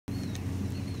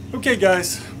Okay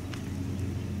guys,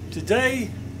 today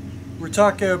we're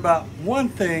talking about one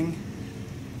thing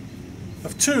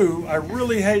of two I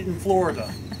really hate in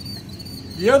Florida.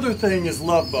 The other thing is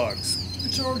love bugs,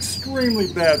 which are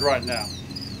extremely bad right now.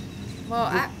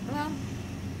 Well,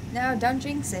 no, don't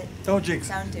jinx it. Don't jinx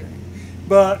it. Don't do it.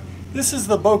 But this is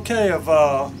the bouquet of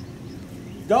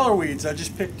dollar weeds I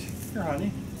just picked. Here,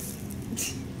 honey.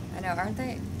 I know, aren't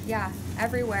they? Yeah,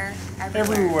 everywhere.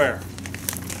 Everywhere.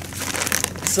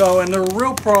 So, and they're a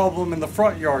real problem in the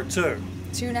front yard too.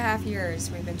 2.5 years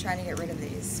we've been trying to get rid of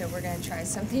these, so we're going to try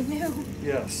something new.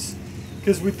 Yes,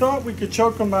 because we thought we could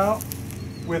choke them out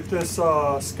with this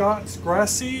Scott's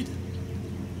grass seed.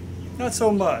 Not so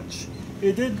much.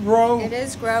 It did grow. It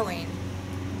is growing.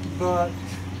 But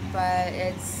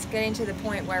it's getting to the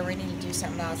point where we need to do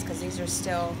something else because these are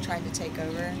still trying to take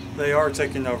over. They are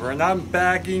taking over. And I'm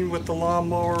bagging with the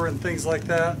lawnmower and things like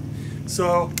that.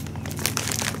 So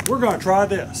we're going to try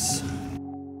this.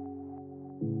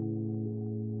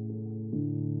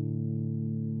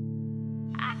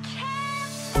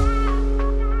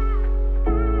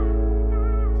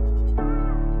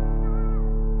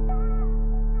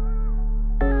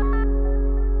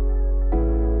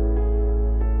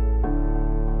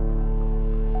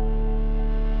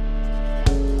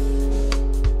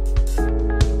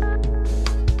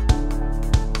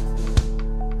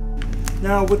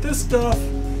 Now with this stuff,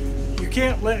 you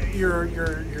can't let your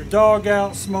dog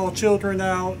out, small children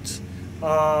out.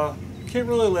 You can't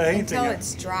really let anything until out.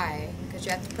 It's dry, because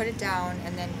you have to put it down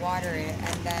and then water it,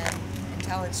 and then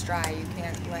until it's dry, you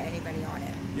can't let anybody on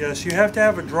it. Yes, you have to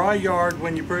have a dry yard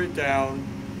when you put it down.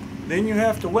 Then you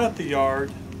have to wet the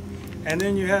yard, and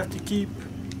then you have to keep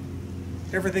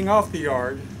everything off the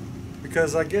yard,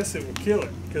 because I guess it will kill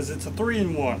it, because it's a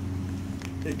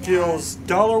 3-in-1. It kills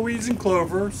dollar weeds and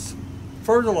clovers,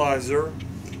 fertilizer,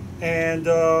 and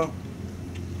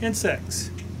insects.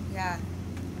 Yeah,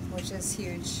 which is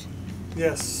huge.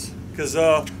 Yes, because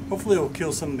hopefully it will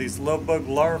kill some of these love bug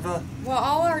larvae. Well,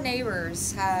 all our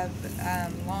neighbors have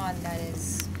lawn that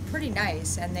is pretty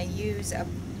nice, and they use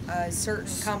a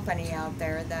certain company out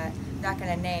there that I'm not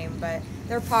going to name, but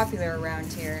they're popular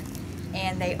around here,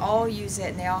 and they all use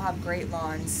it, and they all have great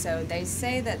lawns. So they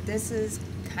say that this is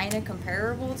kind of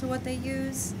comparable to what they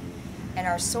use. And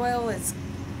our soil is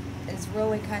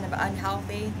really kind of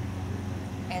unhealthy,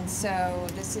 and so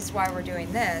this is why we're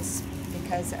doing this,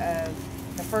 because of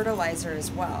the fertilizer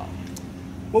as well.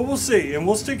 Well, we'll see, and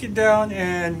we'll stick it down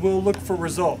and we'll look for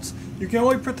results. You can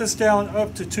only put this down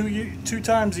up to two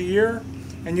times a year,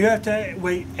 and you have to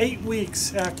wait 8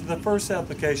 weeks after the first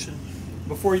application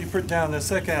before you put down the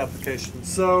second application.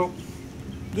 So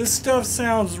this stuff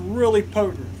sounds really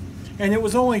potent. And it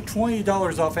was only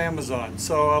 $20 off Amazon,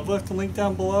 so I've left the link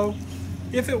down below.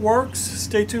 If it works,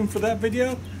 stay tuned for that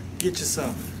video. Get you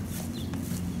some.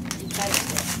 You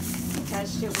touched it. You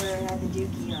touched it where it had the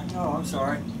dookie on it. Oh, I'm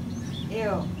sorry.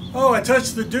 Ew. Oh, I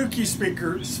touched the dookie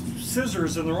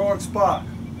scissors in the wrong spot.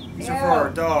 These are for our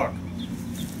dog.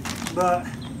 But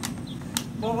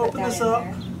we'll open this up.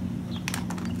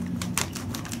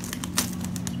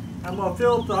 I'm going to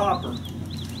fill up the hopper.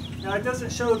 Now it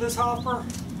doesn't show this hopper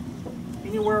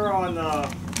anywhere on the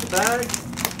bag,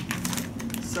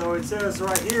 so it says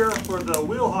right here for the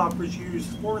wheel hoppers you use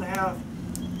 4.5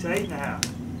 to 8.5,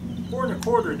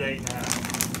 4.25 to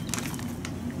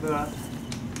 8.5. But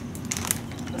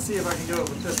let's see if I can do it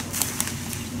with this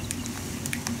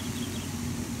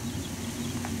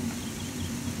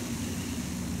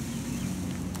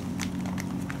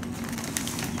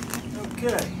one.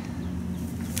 Okay,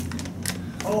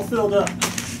 all filled up.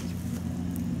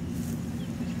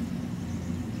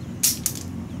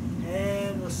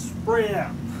 Spray it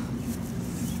out.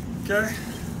 Okay,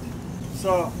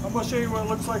 so I'm going to show you what it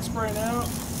looks like spraying out.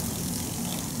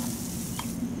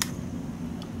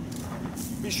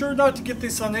 Be sure not to get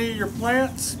this on any of your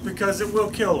plants because it will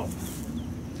kill them.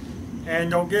 And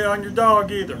don't get it on your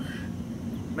dog either.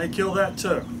 May kill that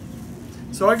too.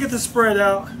 So I get this sprayed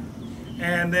out,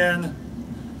 and then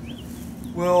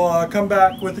we'll come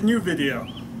back with a new video.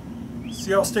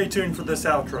 So y'all stay tuned for this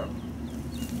outro.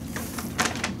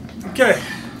 Okay.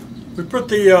 We put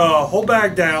the whole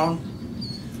bag down.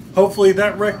 Hopefully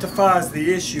that rectifies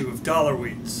the issue of dollar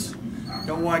weeds.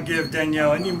 Don't want to give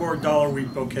Danielle any more dollar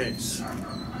weed bouquets.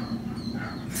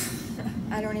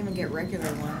 I don't even get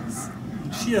regular ones.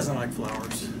 She doesn't like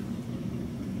flowers.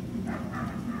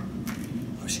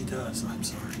 Oh, she does. I'm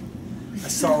sorry. I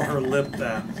saw her lip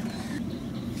that.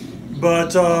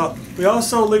 But we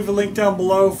also leave a link down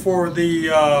below for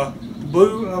the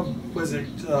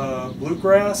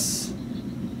bluegrass?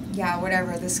 Yeah,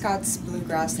 whatever, the Scott's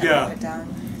bluegrass that we put down.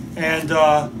 And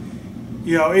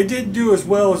You know, it didn't do as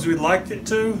well as we'd liked it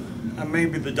to.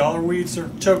 Maybe the dollar weeds are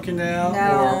choking out, No,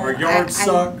 or our yard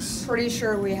sucks. I'm pretty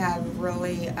sure we have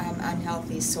really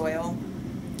unhealthy soil.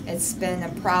 It's been a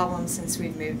problem since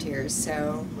we've moved here,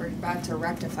 so we're about to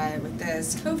rectify it with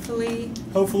this, hopefully.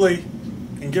 Hopefully,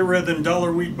 and get rid of them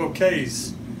dollar weed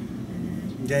bouquets.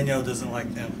 Danielle doesn't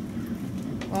like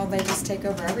them. Well, they just take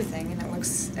over everything, and it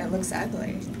looks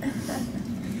ugly.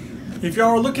 If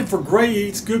y'all are looking for great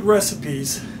eats, good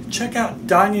recipes, check out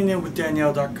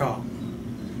dininginwithdanielle.com.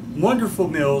 Wonderful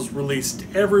meals released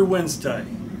every Wednesday.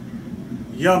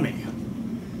 Yummy.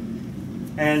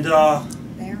 And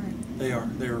they are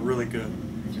really good.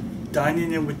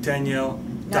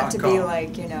 dininginwithdanielle.com. Not to be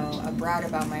like, you know, a brat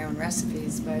about my own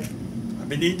recipes, but I've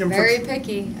been eating them very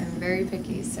picky. I'm very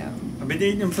picky, so. I've been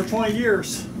eating them for 20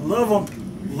 years. Love them.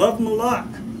 Love them a lot.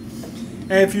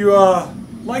 And if you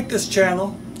like this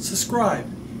channel, subscribe.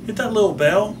 Hit that little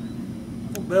bell.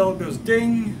 Little bell goes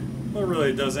ding. Well,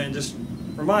 really it doesn't. It just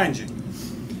reminds you.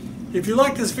 If you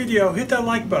like this video, hit that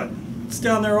like button. It's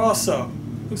down there also.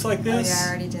 Looks like this. Oh yeah, I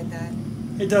already did that.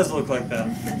 It does look like that.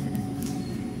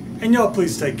 And y'all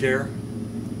please take care.